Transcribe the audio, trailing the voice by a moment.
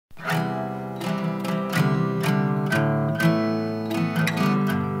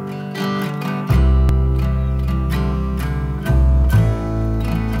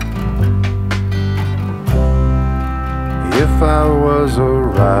I was a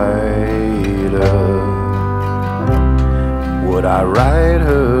writer, would I write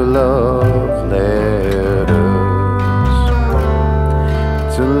her love letters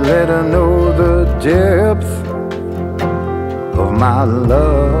to let her know the depth of my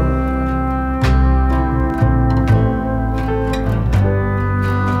love?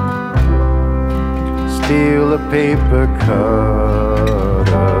 Steal a paper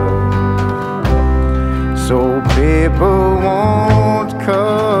cutter so paper won't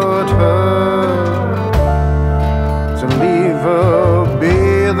cut her, to leave her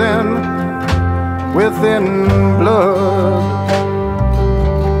bathing within blood.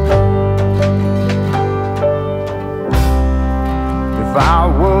 If I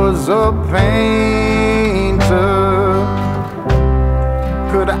was a painter,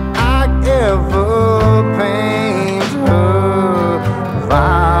 could I ever paint her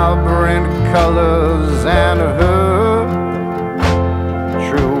vibrant colors and her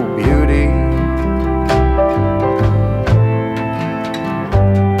true beauty?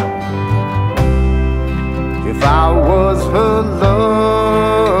 If I was her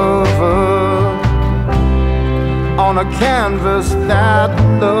lover on a canvas that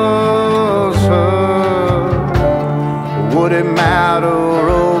loves her, would it matter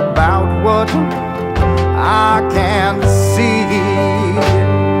about what I can't see?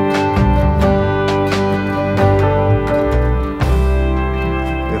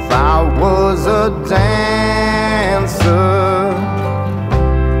 If I was a dancer,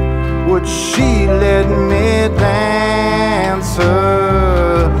 would she let me dance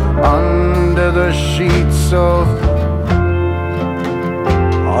her under the sheets of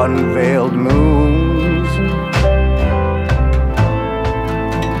unveiled moons?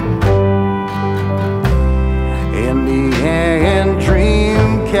 In the end,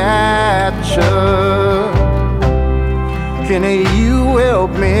 dream catcher, can you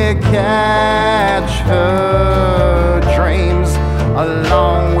help me catch her dreams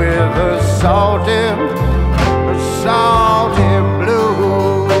along with her salty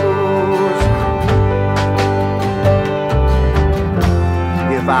blues?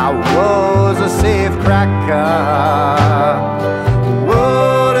 If I was a safe cracker,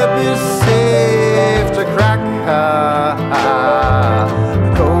 would it be safe to crack her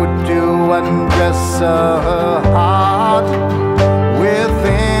code to undress her heart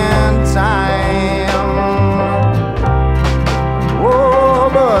within time? Oh,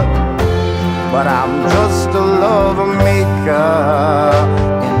 but I'm just a lover maker,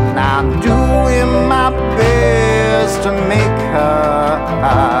 and I'm doing my best to make her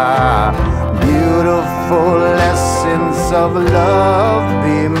beautiful lessons of love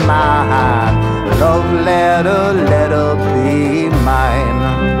be mine. Love letter, let her be mine.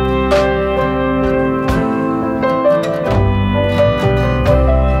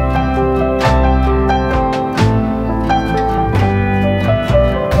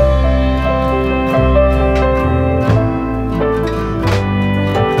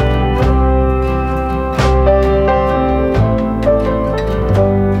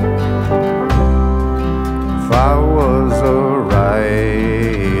 If I was a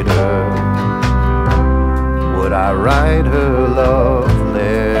writer, would I write her love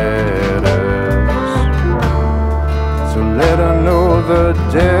letters to let her know the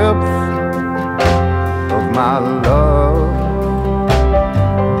depth of my love?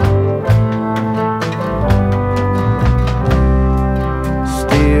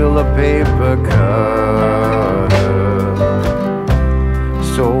 Steal a paper cutter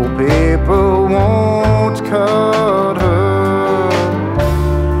so paper won't cut her,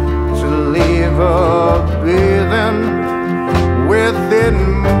 to leave her breathing within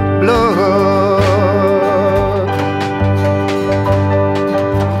blood.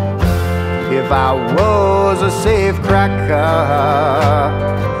 If I was a safe cracker,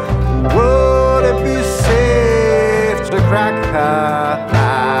 would it be safe to crack her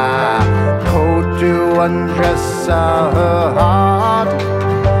code to undress her heart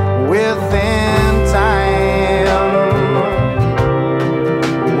within time?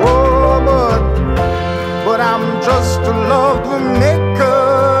 Oh, but I'm just a love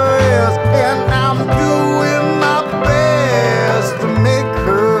maker, yes, and I'm doing my best to make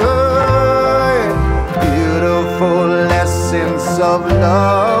her beautiful lessons of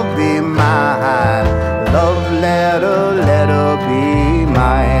love be mine. Love letter, let her be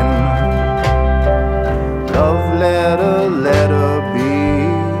mine. Love letter, let her be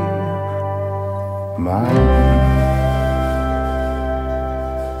mine.